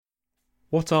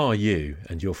What are you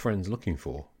and your friends looking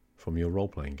for from your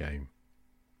role-playing game?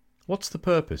 What's the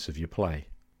purpose of your play?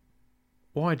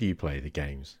 Why do you play the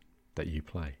games that you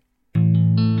play?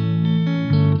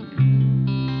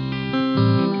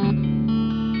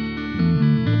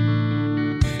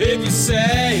 If you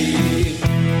say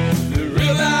the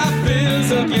real life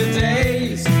fills up your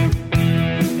days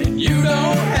and you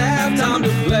don't have time to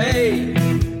play,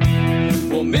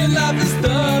 well, midlife is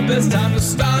the best time to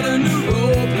start a new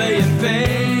role-playing phase.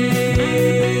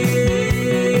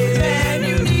 And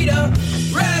you need a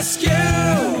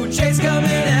rescue. Jay's coming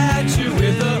at you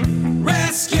with a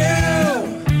rescue.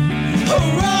 A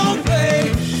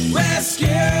role-play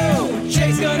rescue.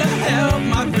 Jay's gonna help,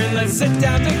 my friend. Let's sit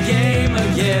down to game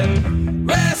again.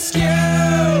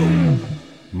 Rescue!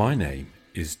 My name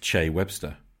is Che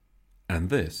Webster, and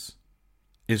this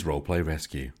is Roleplay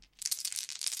Rescue.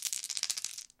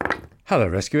 Hello,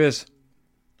 rescuers.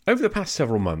 Over the past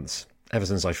several months, ever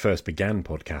since I first began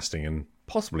podcasting, and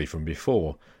possibly from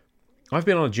before, I've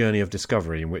been on a journey of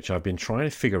discovery in which I've been trying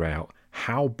to figure out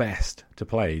how best to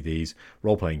play these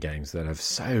role-playing games that have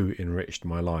so enriched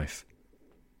my life.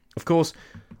 Of course,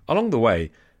 along the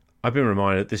way, I've been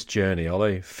reminded that this journey,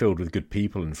 although filled with good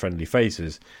people and friendly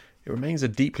faces, it remains a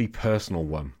deeply personal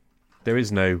one. There is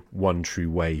no one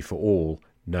true way for all,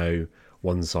 no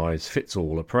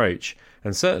one-size-fits-all approach,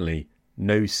 and certainly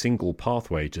no single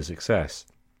pathway to success.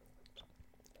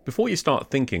 Before you start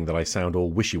thinking that I sound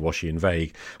all wishy-washy and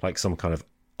vague, like some kind of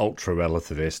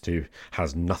ultra-relativist who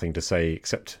has nothing to say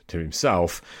except to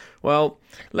himself, well,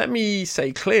 let me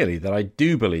say clearly that I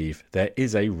do believe there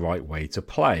is a right way to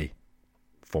play.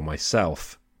 For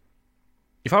myself.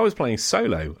 If I was playing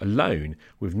solo, alone,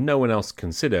 with no one else to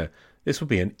consider, this would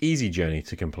be an easy journey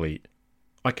to complete.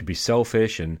 I could be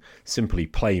selfish and simply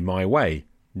play my way,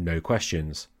 no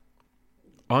questions.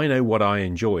 I know what I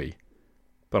enjoy,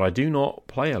 but I do not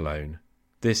play alone.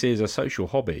 This is a social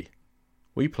hobby.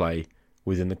 We play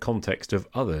within the context of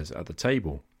others at the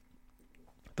table.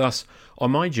 Thus,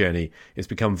 on my journey, it's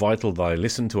become vital that I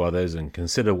listen to others and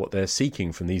consider what they're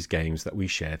seeking from these games that we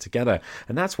share together.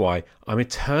 And that's why I'm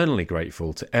eternally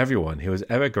grateful to everyone who has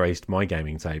ever graced my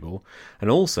gaming table, and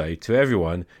also to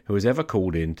everyone who has ever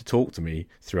called in to talk to me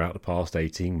throughout the past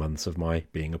 18 months of my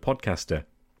being a podcaster.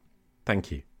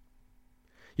 Thank you.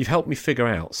 You've helped me figure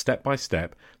out, step by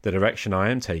step, the direction I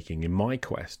am taking in my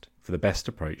quest for the best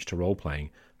approach to role-playing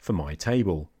for my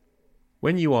table.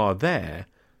 When you are there,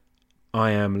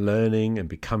 I am learning and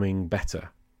becoming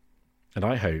better, and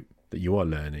I hope that you are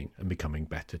learning and becoming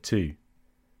better too.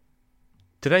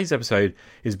 Today's episode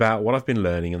is about what I've been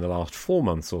learning in the last 4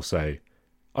 months or so.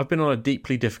 I've been on a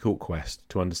deeply difficult quest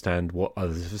to understand what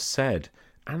others have said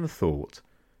and thought,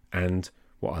 and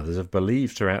what others have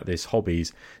believed throughout this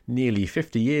hobby's nearly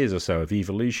 50 years or so of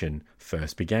evolution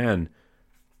first began.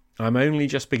 I'm only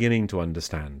just beginning to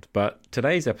understand, but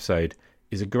today's episode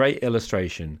is a great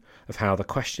illustration of how the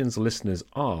questions listeners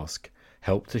ask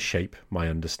help to shape my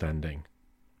understanding.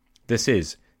 This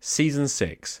is Season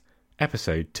 6,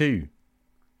 Episode 2.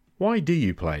 Why do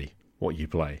you play what you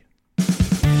play?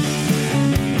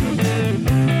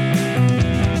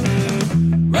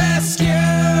 Rescue!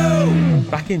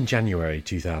 Back in January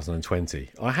 2020,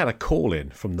 I had a call-in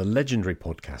from the legendary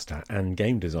podcaster and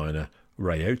game designer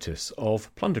Ray Otis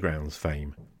of Plundergrounds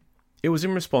fame. It was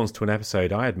in response to an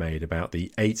episode I had made about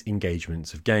the 8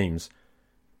 engagements of games.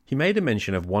 He made a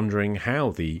mention of wondering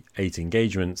how the 8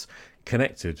 engagements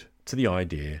connected to the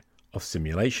idea of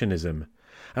simulationism,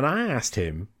 and I asked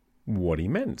him what he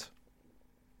meant.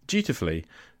 Dutifully,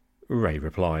 Ray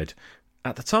replied,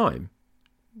 "At the time,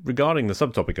 regarding the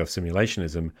subtopic of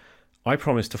simulationism, I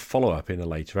promised to follow up in a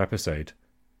later episode.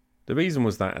 The reason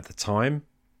was that at the time,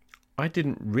 I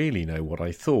didn't really know what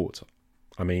I thought.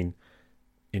 I mean,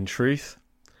 in truth,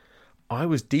 I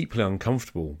was deeply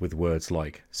uncomfortable with words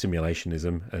like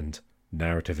simulationism and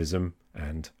narrativism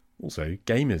and also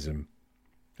gamism.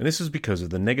 And this was because of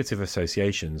the negative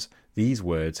associations these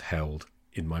words held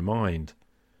in my mind.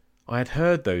 I had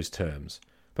heard those terms,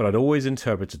 but I'd always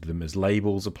interpreted them as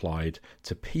labels applied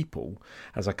to people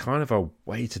as a kind of a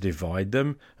way to divide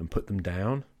them and put them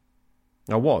down.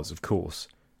 I was, of course,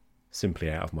 simply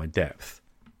out of my depth,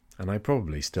 and I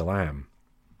probably still am.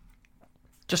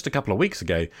 Just a couple of weeks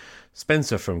ago,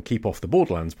 Spencer from Keep Off the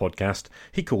Borderlands podcast,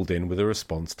 he called in with a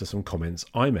response to some comments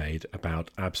I made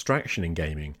about abstraction in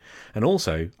gaming, and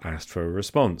also asked for a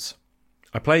response.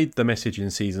 I played the message in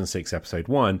Season 6, Episode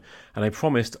 1, and I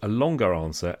promised a longer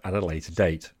answer at a later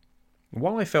date.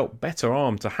 While I felt better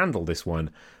armed to handle this one,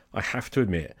 I have to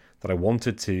admit that I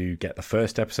wanted to get the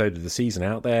first episode of the season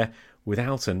out there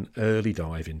without an early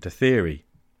dive into theory.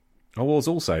 I was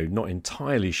also not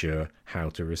entirely sure how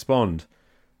to respond.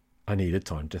 I needed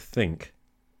time to think.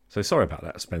 So sorry about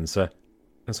that, Spencer,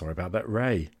 and sorry about that,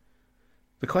 Ray.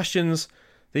 The questions,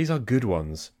 these are good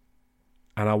ones,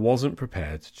 and I wasn't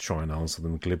prepared to try and answer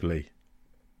them glibly.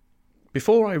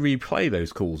 Before I replay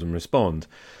those calls and respond,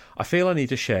 I feel I need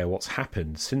to share what's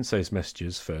happened since those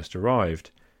messages first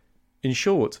arrived. In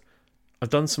short, I've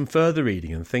done some further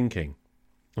reading and thinking,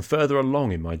 and further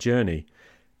along in my journey,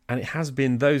 and it has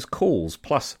been those calls,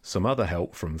 plus some other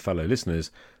help from fellow listeners,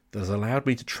 that has allowed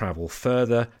me to travel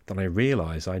further than I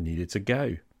realised I needed to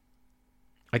go.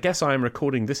 I guess I am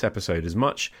recording this episode as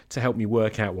much to help me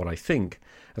work out what I think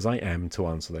as I am to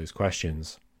answer those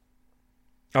questions.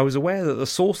 I was aware that the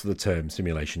source of the term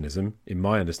simulationism, in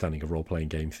my understanding of role-playing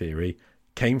game theory,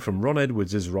 came from Ron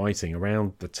Edwards' writing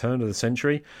around the turn of the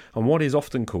century on what is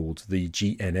often called the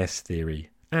GNS theory,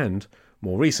 and,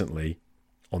 more recently,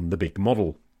 on the big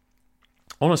model.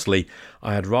 Honestly,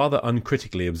 I had rather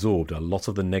uncritically absorbed a lot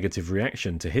of the negative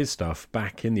reaction to his stuff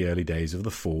back in the early days of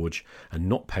The Forge and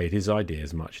not paid his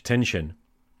ideas much attention.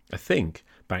 I think,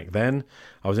 back then,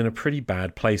 I was in a pretty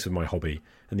bad place with my hobby,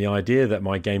 and the idea that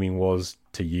my gaming was,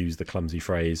 to use the clumsy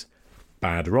phrase,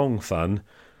 bad wrong fun,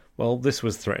 well, this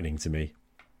was threatening to me.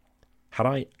 Had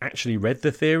I actually read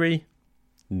the theory?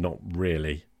 Not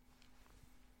really.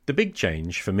 The big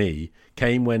change for me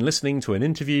came when listening to an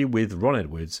interview with Ron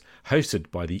Edwards,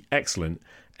 hosted by the excellent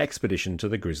Expedition to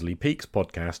the Grizzly Peaks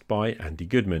podcast by Andy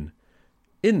Goodman.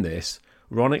 In this,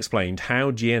 Ron explained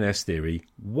how GNS theory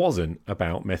wasn't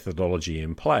about methodology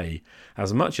in play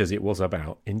as much as it was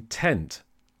about intent.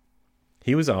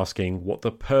 He was asking what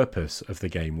the purpose of the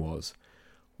game was.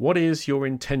 What is your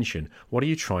intention? What are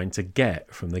you trying to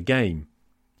get from the game?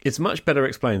 It's much better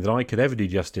explained than I could ever do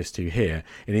justice to here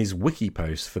in his wiki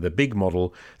post for the big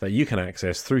model that you can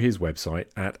access through his website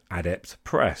at Adept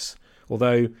Press.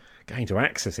 Although, going to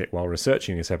access it while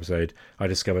researching this episode, I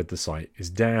discovered the site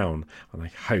is down, and I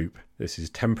hope this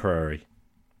is temporary.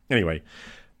 Anyway,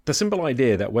 the simple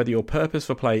idea that whether your purpose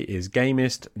for play is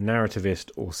gamist,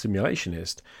 narrativist, or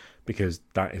simulationist, because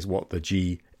that is what the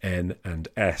G, N, and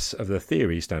S of the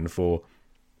theory stand for,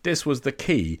 this was the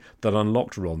key that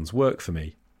unlocked Ron's work for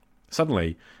me.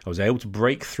 Suddenly, I was able to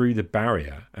break through the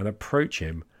barrier and approach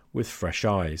him with fresh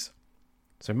eyes.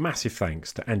 So massive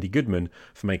thanks to Andy Goodman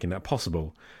for making that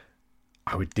possible.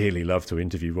 I would dearly love to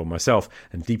interview Ron myself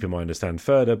and deepen my understanding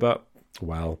further, but,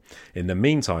 well, in the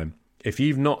meantime, if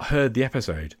you've not heard the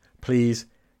episode, please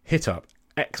hit up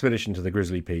Expedition to the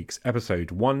Grizzly Peaks,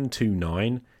 episode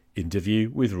 129,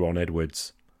 interview with Ron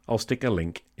Edwards. I'll stick a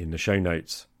link in the show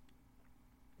notes.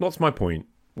 What's my point?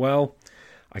 Well,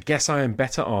 I guess I am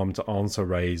better armed to answer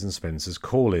Ray's and Spencer's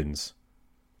call-ins.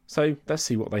 So let's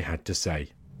see what they had to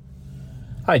say.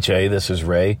 Hi Jay, this is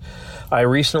Ray. I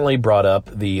recently brought up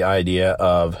the idea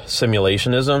of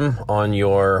simulationism on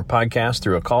your podcast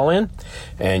through a call-in,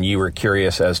 and you were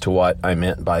curious as to what I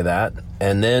meant by that.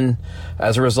 And then,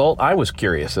 as a result, I was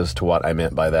curious as to what I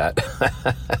meant by that.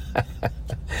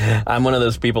 I'm one of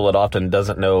those people that often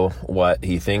doesn't know what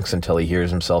he thinks until he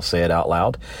hears himself say it out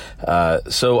loud.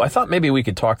 So I thought maybe we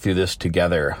could talk through this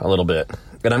together a little bit.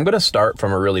 And I'm going to start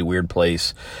from a really weird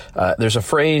place. There's a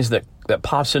phrase that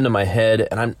pops into my head,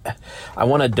 and I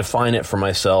want to define it for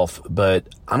myself, but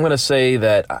I'm going to say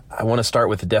that I want to start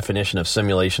with the definition of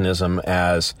simulationism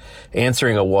as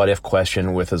answering a what-if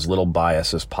question with as little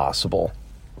bias as possible.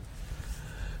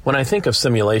 When I think of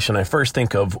simulation, I first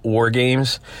think of war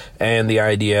games and the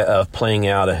idea of playing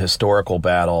out a historical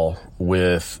battle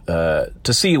with to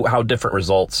see how different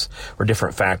results or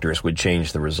different factors would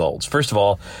change the results. First of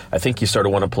all, I think you sort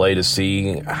of want to play to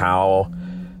see how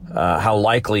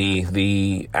likely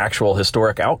the actual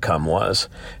historic outcome was.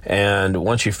 And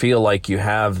once you feel like you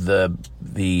have the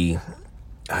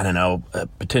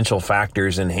potential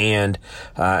factors in hand,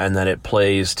 and that it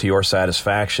plays to your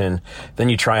satisfaction, then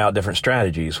you try out different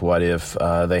strategies. What if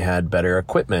they had better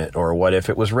equipment, or what if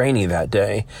it was rainy that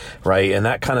day, right? And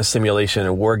that kind of simulation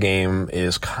in war game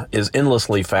is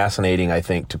endlessly fascinating, I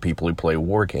think, to people who play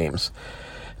war games.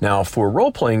 Now, for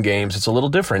role-playing games, it's a little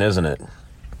different, isn't it?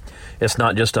 It's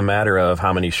not just a matter of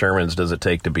how many Shermans does it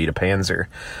take to beat a Panzer.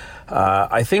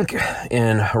 I think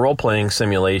in role-playing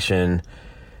simulation,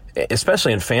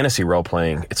 especially in fantasy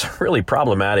role-playing, it's a really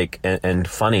problematic and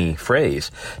funny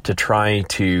phrase to try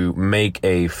to make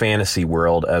a fantasy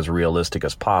world as realistic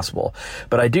as possible.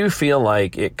 But I do feel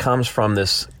like it comes from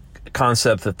this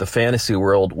concept that the fantasy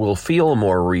world will feel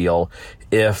more real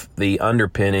if the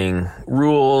underpinning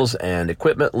rules and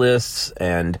equipment lists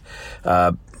and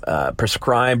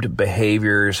prescribed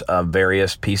behaviors of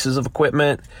various pieces of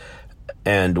equipment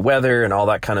and weather and all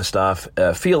that kind of stuff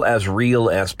feel as real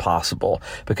as possible,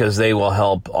 because they will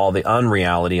help all the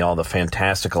unreality, all the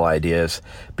fantastical ideas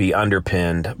be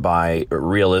underpinned by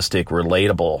realistic,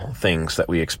 relatable things that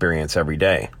we experience every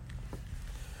day.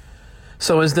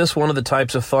 So is this one of the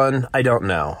types of fun? I don't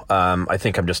know. I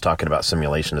think I'm just talking about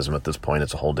simulationism at this point.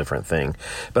 It's a whole different thing.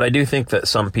 But I do think that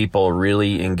some people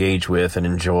really engage with and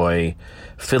enjoy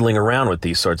fiddling around with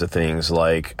these sorts of things,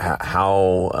 like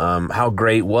how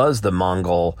great was the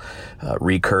Mongol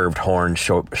recurved horn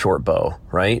short bow,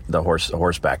 right? The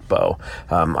horseback bow.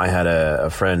 I had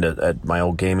a friend at my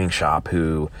old gaming shop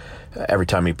who, every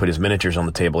time he put his miniatures on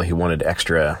the table, he wanted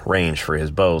extra range for his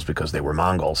bows because they were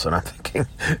Mongols. And I'm thinking,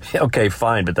 okay,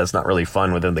 fine, but that's not really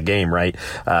fun within the game, right?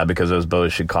 Because those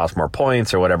bows should cost more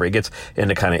points or whatever. It gets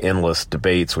into kind of endless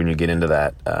debates when you get into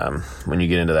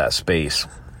that space.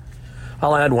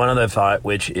 I'll add one other thought,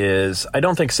 which is I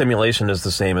don't think simulation is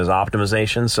the same as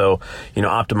optimization. So,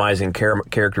 optimizing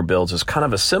character builds is kind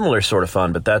of a similar sort of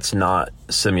fun, but that's not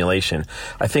simulation.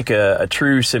 I think a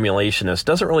true simulationist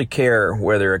doesn't really care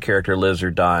whether a character lives or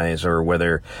dies, or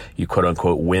whether you quote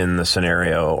unquote win the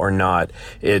scenario or not.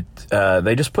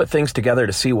 They just put things together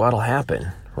to see what'll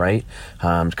happen. Right?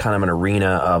 It's kind of an arena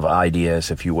of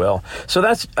ideas, if you will. So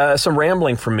that's some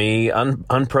rambling from me,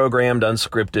 unprogrammed,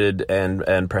 unscripted,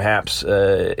 and perhaps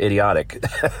idiotic.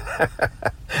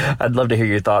 I'd love to hear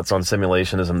your thoughts on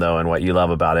simulationism, though, and what you love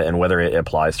about it, and whether it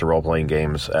applies to role-playing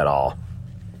games at all.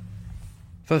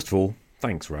 First of all,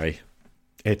 thanks, Ray.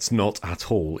 It's not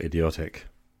at all idiotic.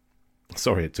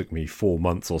 Sorry it took me 4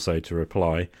 months or so to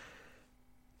reply.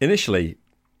 Initially,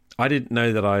 I didn't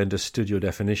know that I understood your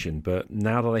definition, but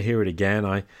now that I hear it again,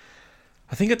 I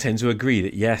think I tend to agree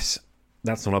that yes,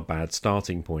 that's not a bad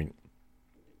starting point.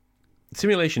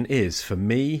 Simulation is, for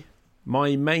me,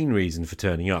 my main reason for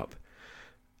turning up.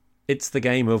 It's the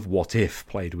game of what if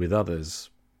played with others.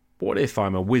 What if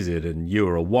I'm a wizard and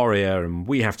you're a warrior and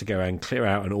we have to go and clear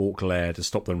out an orc lair to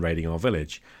stop them raiding our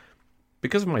village?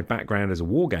 Because of my background as a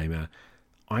wargamer,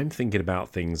 I'm thinking about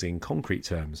things in concrete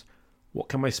terms. What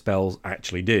can my spells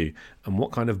actually do? And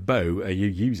what kind of bow are you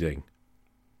using?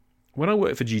 When I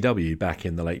worked for GW back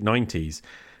in the late 90s,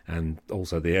 and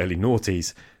also the early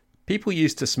noughties, people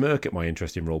used to smirk at my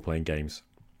interest in role-playing games.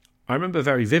 I remember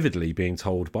very vividly being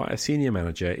told by a senior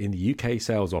manager in the UK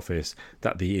sales office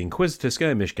that the Inquisitor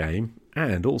Skirmish game,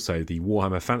 and also the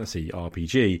Warhammer Fantasy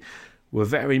RPG, were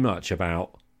very much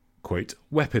about, quote,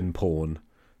 weapon porn,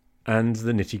 and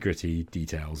the nitty-gritty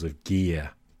details of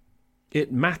gear. It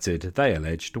mattered, they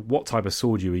alleged, what type of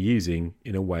sword you were using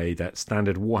in a way that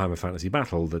standard Warhammer Fantasy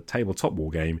Battle, the tabletop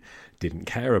wargame, didn't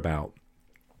care about.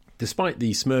 Despite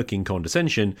the smirking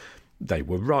condescension, they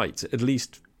were right, at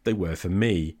least they were for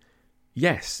me.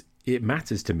 Yes, it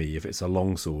matters to me if it's a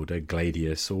longsword, a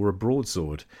gladius, or a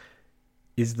broadsword.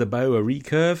 Is the bow a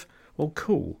recurve? Well,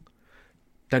 cool.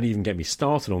 Don't even get me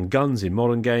started on guns in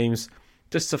modern games.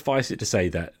 Just suffice it to say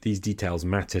that these details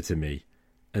matter to me.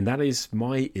 And that is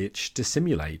my itch to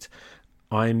simulate.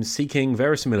 I'm seeking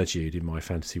verisimilitude in my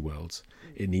fantasy worlds.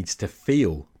 It needs to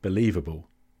feel believable.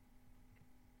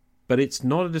 But it's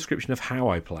not a description of how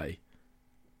I play.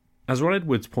 As Ron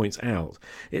Edwards points out,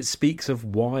 it speaks of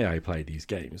why I play these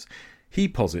games. He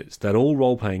posits that all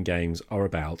role-playing games are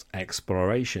about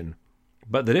exploration,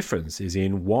 but the difference is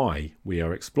in why we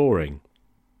are exploring.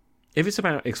 If it's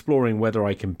about exploring whether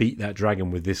I can beat that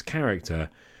dragon with this character,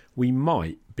 we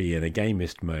might be in a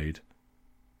gamist mode.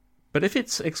 But if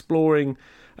it's exploring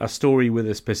a story with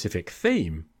a specific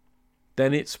theme,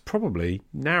 then it's probably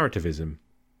narrativism.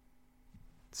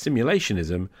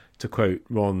 Simulationism, to quote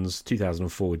Ron's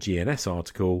 2004 GNS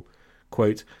article,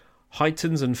 quote,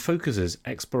 heightens and focuses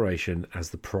exploration as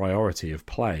the priority of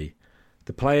play.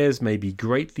 The players may be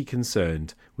greatly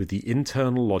concerned with the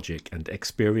internal logic and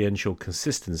experiential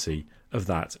consistency of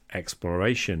that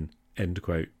exploration, end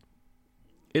quote.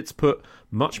 It's put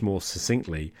much more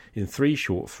succinctly in 3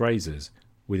 short phrases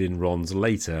within Ron's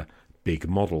later big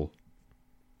model.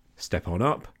 Step on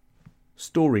up,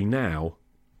 story now,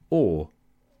 or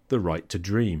the right to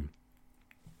dream.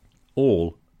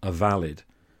 All are valid.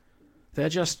 They're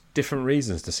just different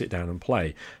reasons to sit down and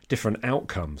play, different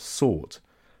outcomes sought.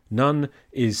 None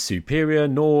is superior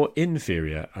nor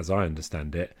inferior, as I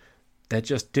understand it. They're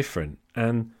just different,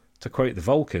 and, to quote the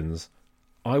Vulcans,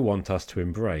 I want us to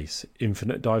embrace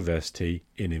infinite diversity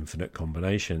in infinite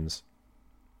combinations.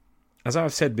 As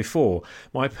I've said before,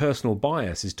 my personal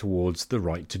bias is towards the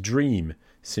right to dream,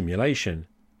 simulation.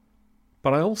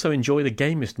 But I also enjoy the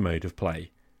gamist mode of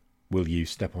play. Will you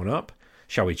step on up?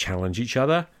 Shall we challenge each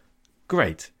other?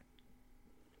 Great.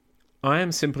 I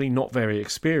am simply not very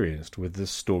experienced with the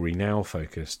story now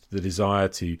focused, the desire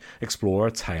to explore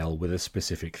a tale with a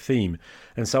specific theme,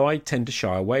 and so I tend to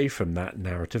shy away from that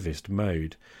narrativist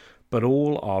mode. But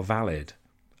all are valid,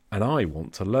 and I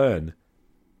want to learn.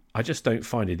 I just don't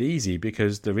find it easy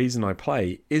because the reason I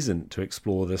play isn't to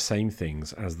explore the same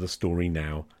things as the story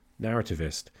now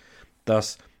narrativist.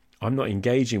 Thus, I'm not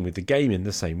engaging with the game in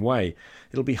the same way.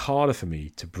 It'll be harder for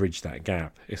me to bridge that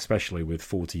gap, especially with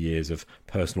 40 years of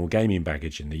personal gaming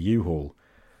baggage in the U-Haul.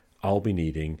 I'll be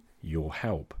needing your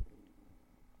help.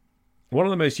 One of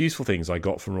the most useful things I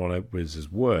got from Ron Edwards'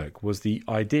 work was the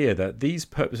idea that these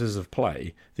purposes of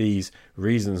play, these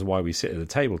reasons why we sit at the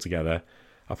table together,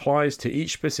 applies to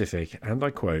each specific, and I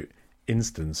quote,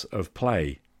 instance of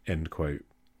play, end quote.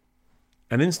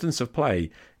 An instance of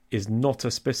play is not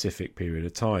a specific period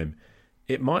of time.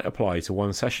 It might apply to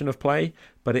one session of play,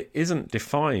 but it isn't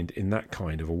defined in that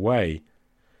kind of a way.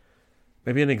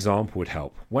 Maybe an example would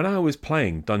help. When I was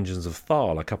playing Dungeons of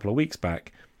Thal a couple of weeks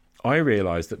back, I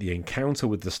realised that the encounter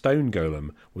with the stone golem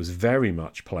was very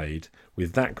much played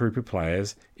with that group of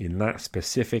players in that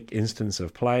specific instance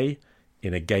of play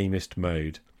in a gamist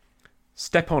mode.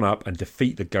 Step on up and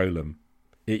defeat the golem.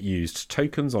 It used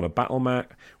tokens on a battle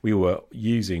mat. We were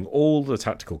using all the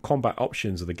tactical combat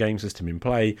options of the game system in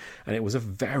play, and it was a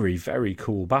very, very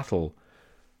cool battle.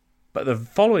 But the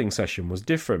following session was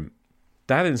different.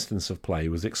 That instance of play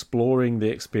was exploring the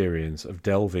experience of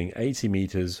delving 80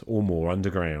 metres or more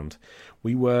underground.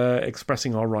 We were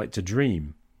expressing our right to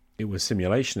dream. It was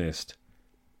simulationist,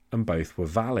 and both were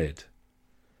valid.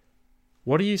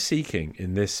 What are you seeking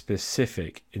in this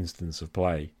specific instance of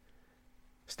play?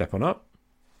 Step on up,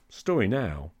 story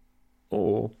now,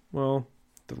 or, well,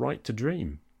 the right to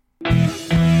dream.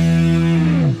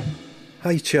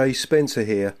 Hey Chase, Spencer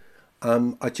here.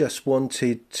 I just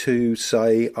wanted to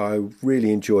say I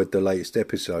really enjoyed the latest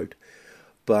episode,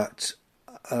 but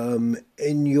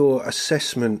in your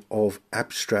assessment of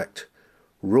abstract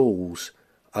rules,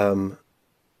 there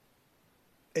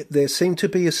seemed to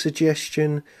be a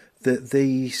suggestion that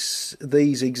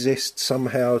these exist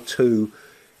somehow to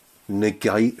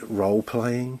negate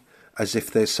role-playing, as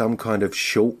if there's some kind of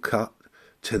shortcut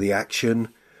to the action.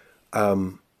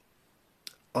 I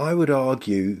would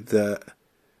argue that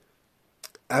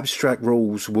abstract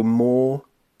rules were more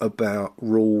about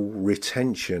rule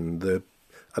retention, the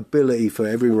ability for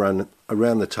everyone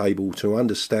around the table to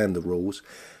understand the rules,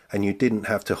 and you didn't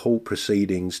have to halt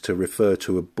proceedings to refer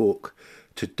to a book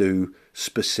to do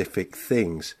specific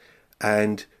things,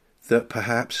 and that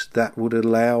perhaps that would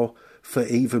allow for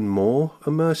even more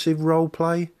immersive role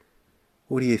play.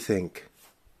 What do you think?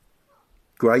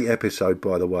 Great episode,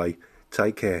 by the way.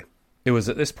 Take care. It was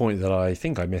at this point that I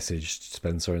think I messaged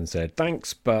Spencer and said,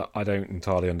 thanks, but I don't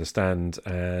entirely understand,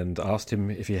 and asked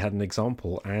him if he had an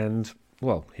example, and,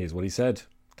 well, here's what he said.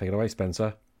 Take it away,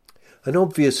 Spencer. An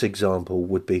obvious example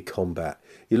would be combat.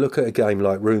 You look at a game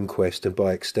like RuneQuest and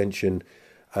by extension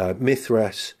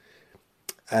Mythras,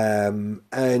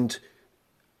 and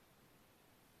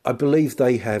I believe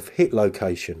they have hit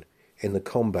location in the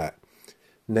combat.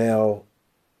 Now,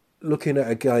 looking at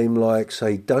a game like,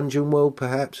 say, Dungeon World,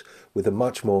 perhaps, with a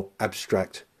much more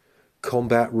abstract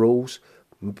combat rules,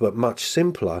 but much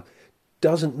simpler,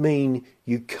 doesn't mean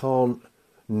you can't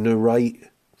narrate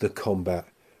the combat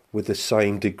with the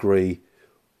same degree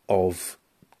of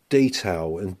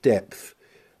detail and depth.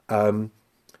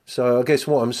 So I guess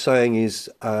what I'm saying is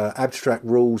abstract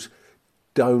rules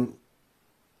don't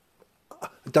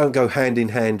go hand in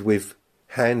hand with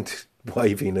hand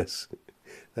waviness.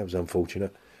 That was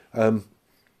unfortunate.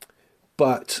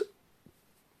 But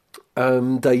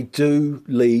they do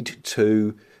lead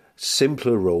to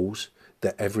simpler rules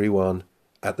that everyone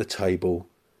at the table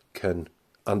can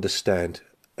understand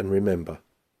and remember.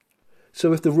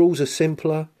 So if the rules are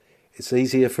simpler, it's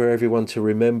easier for everyone to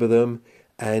remember them,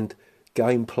 and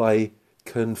gameplay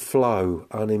can flow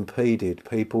unimpeded.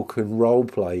 People can role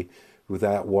play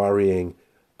without worrying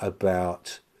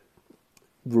about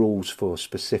rules for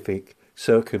specific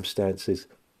circumstances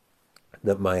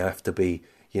that may have to be,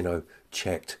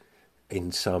 checked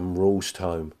in some rules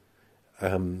tome.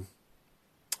 I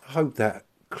hope that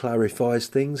clarifies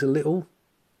things a little.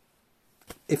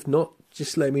 If not,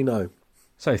 just let me know.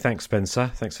 So thanks,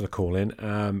 Spencer. Thanks for the call in.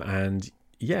 And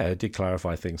yeah, it did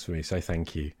clarify things for me, so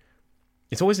thank you.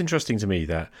 It's always interesting to me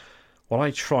that what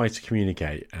I try to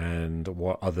communicate and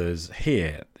what others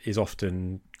hear is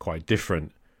often quite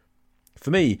different.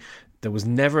 For me, there was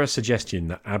never a suggestion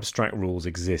that abstract rules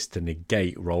exist to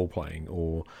negate role-playing,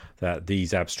 or that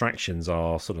these abstractions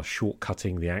are sort of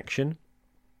shortcutting the action.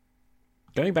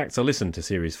 Going back to listen to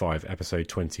Series 5, Episode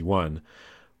 21,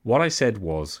 What I said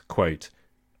was, quote,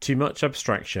 "Too much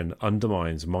abstraction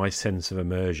undermines my sense of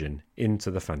immersion into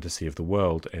the fantasy of the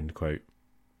world," end quote.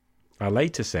 I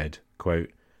later said, quote,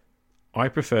 "I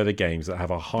prefer the games that have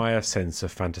a higher sense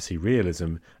of fantasy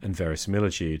realism and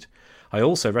verisimilitude. I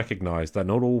also recognise that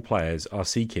not all players are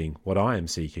seeking what I am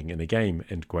seeking in a game,"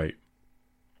 end quote.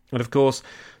 And of course,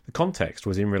 the context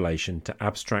was in relation to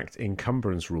abstract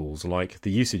encumbrance rules like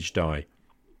the usage die.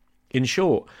 In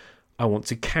short, I want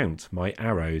to count my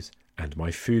arrows and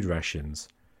my food rations.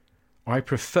 I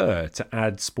prefer to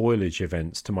add spoilage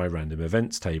events to my random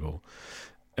events table.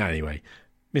 Anyway,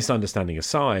 misunderstanding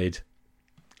aside,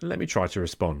 let me try to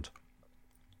respond.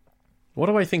 What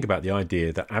do I think about the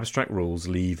idea that abstract rules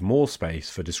leave more space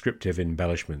for descriptive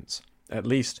embellishments? At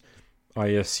least, I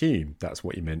assume that's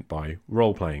what you meant by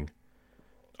role-playing.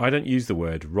 I don't use the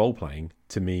word role-playing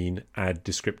to mean add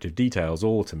descriptive details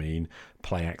or to mean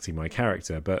play acting my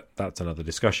character, but that's another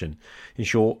discussion. In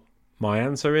short, my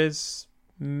answer is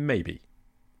maybe.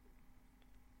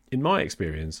 In my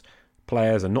experience,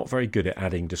 players are not very good at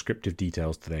adding descriptive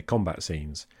details to their combat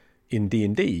scenes. In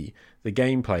D&D, the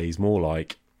game plays more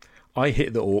like, I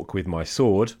hit the orc with my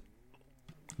sword,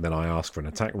 then I ask for an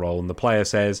attack roll and the player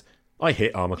says, I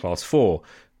hit armor class 4,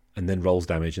 and then rolls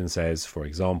damage and says, for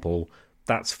example,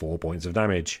 that's 4 points of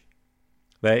damage.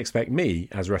 They expect me,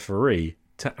 as referee,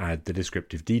 to add the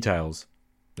descriptive details.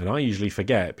 And I usually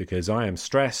forget because I am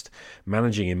stressed,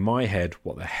 managing in my head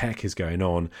what the heck is going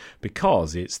on,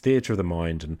 because it's theatre of the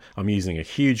mind and I'm using a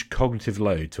huge cognitive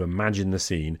load to imagine the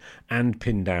scene and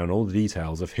pin down all the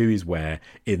details of who is where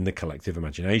in the collective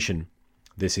imagination.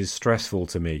 This is stressful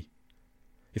to me.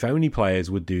 If only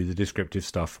players would do the descriptive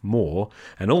stuff more,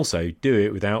 and also do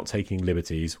it without taking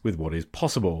liberties with what is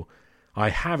possible. I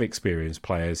have experienced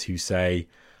players who say,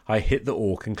 I hit the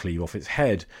orc and cleave off its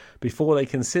head, before they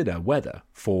consider whether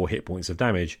 4 hit points of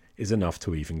damage is enough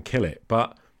to even kill it,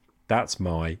 but that's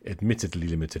my admittedly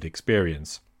limited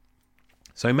experience.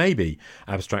 So maybe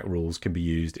abstract rules can be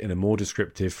used in a more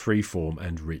descriptive, free-form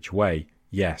and rich way,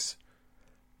 yes.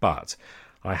 But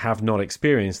I have not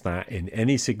experienced that in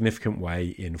any significant way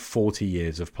in 40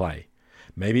 years of play.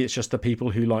 Maybe it's just the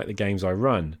people who like the games I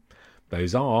run.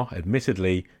 Those are,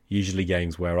 admittedly, usually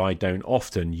games where I don't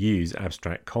often use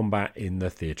abstract combat in the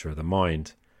theatre of the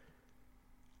mind.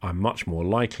 I'm much more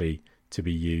likely to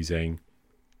be using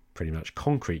pretty much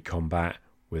concrete combat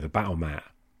with a battle mat.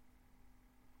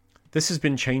 This has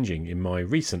been changing in my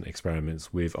recent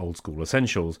experiments with Old School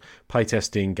Essentials,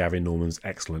 playtesting Gavin Norman's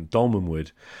excellent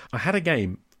Dolmenwood. I had a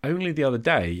game only the other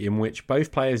day in which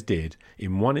both players did,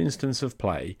 in one instance of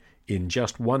play, in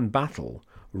just one battle,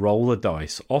 roll the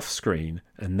dice off screen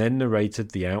and then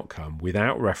narrated the outcome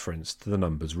without reference to the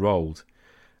numbers rolled.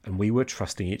 And we were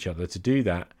trusting each other to do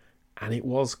that, and it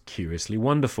was curiously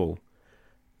wonderful.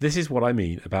 This is what I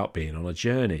mean about being on a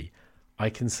journey. I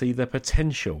can see the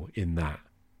potential in that.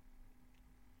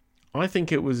 I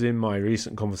think it was in my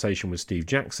recent conversation with Steve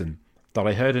Jackson that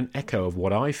I heard an echo of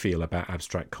what I feel about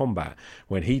abstract combat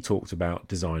when he talked about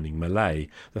designing Melee,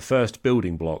 the first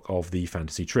building block of the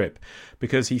fantasy trip,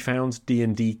 because he found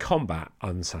D&D combat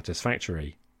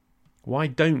unsatisfactory. Why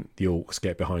don't the orcs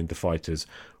get behind the fighters?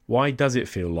 Why does it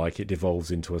feel like it devolves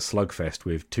into a slugfest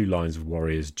with 2 lines of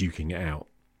warriors duking it out?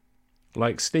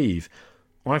 Like Steve,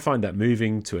 I find that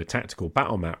moving to a tactical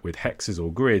battle map with hexes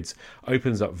or grids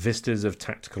opens up vistas of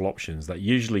tactical options that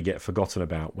usually get forgotten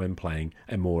about when playing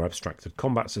a more abstracted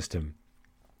combat system.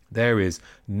 There is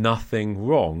nothing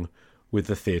wrong with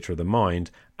the theatre of the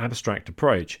mind abstract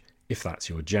approach if that's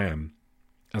your jam.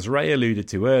 As Ray alluded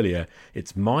to earlier,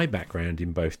 it's my background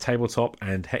in both tabletop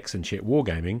and hex and chit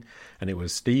wargaming, and it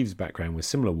was Steve's background with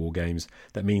similar wargames,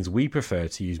 that means we prefer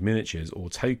to use miniatures or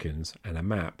tokens and a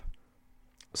map.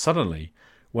 Suddenly,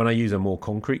 when I use a more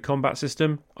concrete combat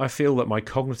system, I feel that my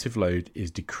cognitive load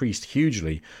is decreased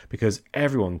hugely because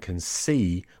everyone can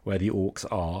see where the orcs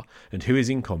are and who is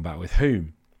in combat with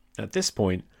whom. At this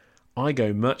point, I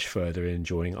go much further in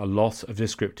enjoying a lot of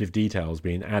descriptive details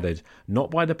being added,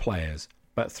 not by the players,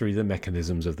 but through the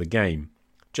mechanisms of the game,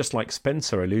 just like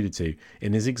Spencer alluded to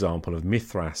in his example of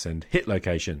Mithras and hit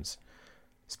locations.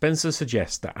 Spencer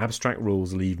suggests that abstract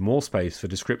rules leave more space for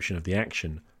description of the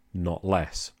action, not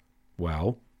less.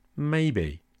 Well,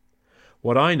 maybe.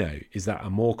 What I know is that a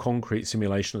more concrete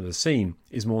simulation of the scene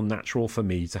is more natural for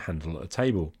me to handle at a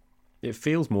table. It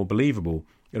feels more believable.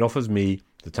 It offers me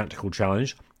the tactical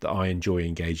challenge that I enjoy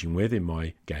engaging with in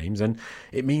my games, and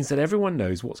it means that everyone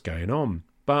knows what's going on.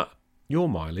 But your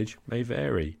mileage may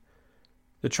vary.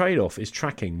 The trade-off is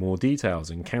tracking more details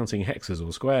and counting hexes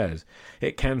or squares.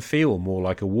 It can feel more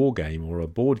like a war game or a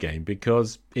board game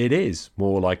because it is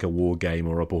more like a war game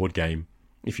or a board game.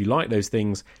 If you like those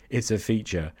things, it's a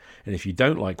feature. And if you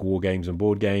don't like war games and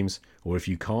board games, or if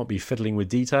you can't be fiddling with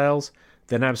details,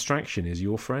 then abstraction is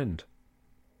your friend.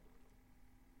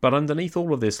 But underneath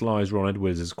all of this lies Ron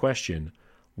Edwards' question,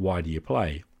 why do you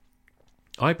play?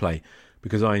 I play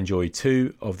because I enjoy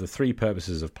two of the three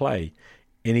purposes of play.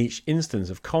 In each instance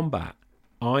of combat,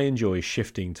 I enjoy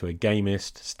shifting to a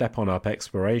gamist, step-on-up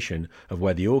exploration of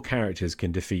whether your characters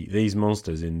can defeat these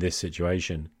monsters in this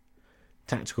situation.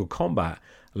 Tactical combat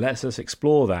lets us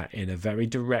explore that in a very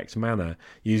direct manner,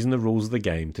 using the rules of the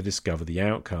game to discover the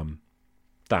outcome.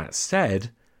 That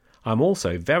said, I'm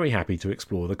also very happy to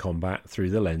explore the combat through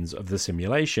the lens of the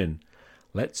simulation.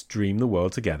 Let's dream the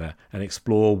world together and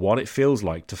explore what it feels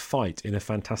like to fight in a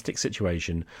fantastic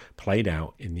situation played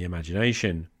out in the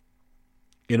imagination.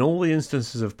 In all the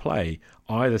instances of play,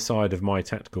 either side of my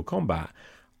tactical combat,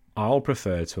 I'll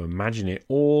prefer to imagine it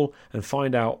all and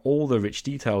find out all the rich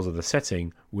details of the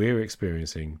setting we're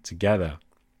experiencing together.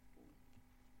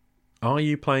 Are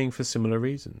you playing for similar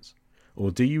reasons?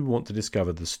 Or do you want to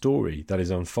discover the story that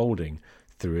is unfolding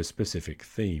through a specific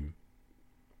theme?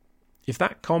 If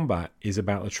that combat is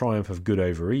about the triumph of good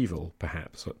over evil,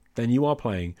 perhaps, then you are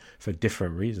playing for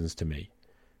different reasons to me.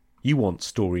 You want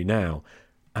story now,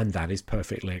 and that is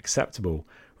perfectly acceptable.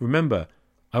 Remember,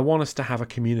 I want us to have a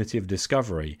community of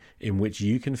discovery in which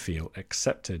you can feel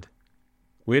accepted.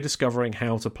 We're discovering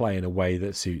how to play in a way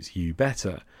that suits you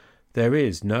better. There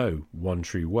is no one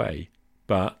true way.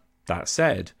 But, that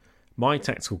said, my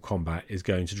tactical combat is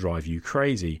going to drive you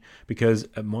crazy, because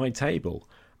at my table,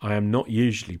 I am not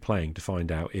usually playing to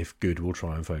find out if good will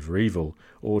triumph over evil,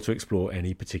 or to explore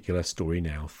any particular story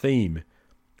now theme.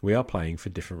 We are playing for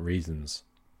different reasons.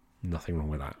 Nothing wrong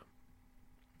with that.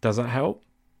 Does that help?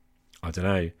 I don't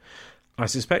know. I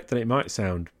suspect that it might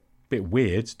sound a bit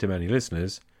weird to many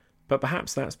listeners, but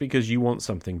perhaps that's because you want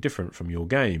something different from your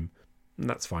game, and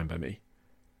that's fine by me.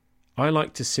 I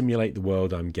like to simulate the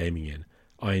world I'm gaming in.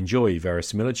 I enjoy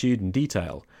verisimilitude and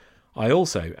detail. I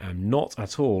also am not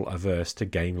at all averse to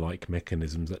game-like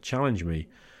mechanisms that challenge me.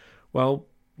 Well,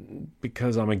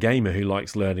 because I'm a gamer who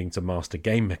likes learning to master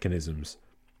game mechanisms.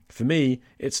 For me,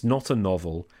 it's not a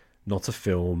novel, not a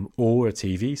film or a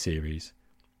TV series.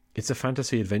 It's a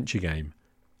fantasy adventure game.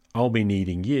 I'll be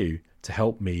needing you to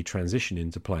help me transition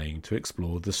into playing to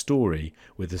explore the story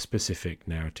with a specific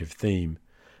narrative theme.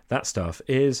 That stuff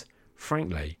is,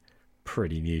 frankly,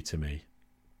 pretty new to me.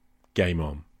 Game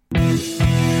on.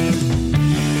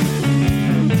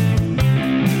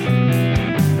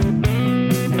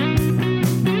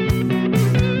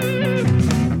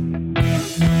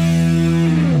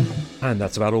 And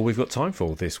that's about all we've got time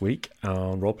for this week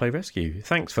on Roleplay Rescue.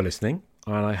 Thanks for listening,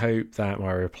 and I hope that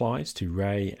my replies to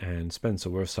Ray and Spencer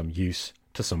were of some use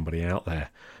to somebody out there,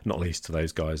 not least to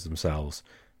those guys themselves.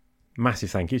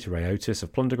 Massive thank you to Ray Otis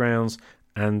of Plundergrounds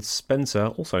and Spencer,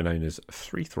 also known as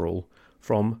Free Thrall,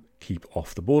 from Keep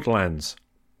Off the Borderlands.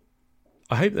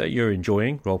 I hope that you're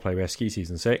enjoying Roleplay Rescue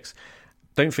Season 6.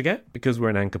 Don't forget, because we're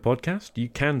an Anchor podcast, you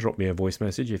can drop me a voice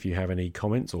message if you have any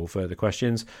comments or further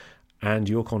questions, and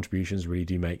your contributions really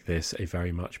do make this a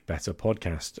very much better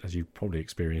podcast, as you've probably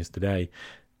experienced today.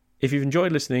 If you've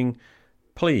enjoyed listening,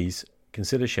 please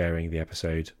consider sharing the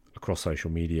episode across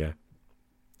social media.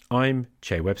 I'm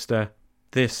Che Webster.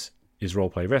 This is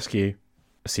Roleplay Rescue.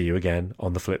 See you again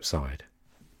on the flip side.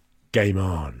 Game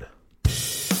on.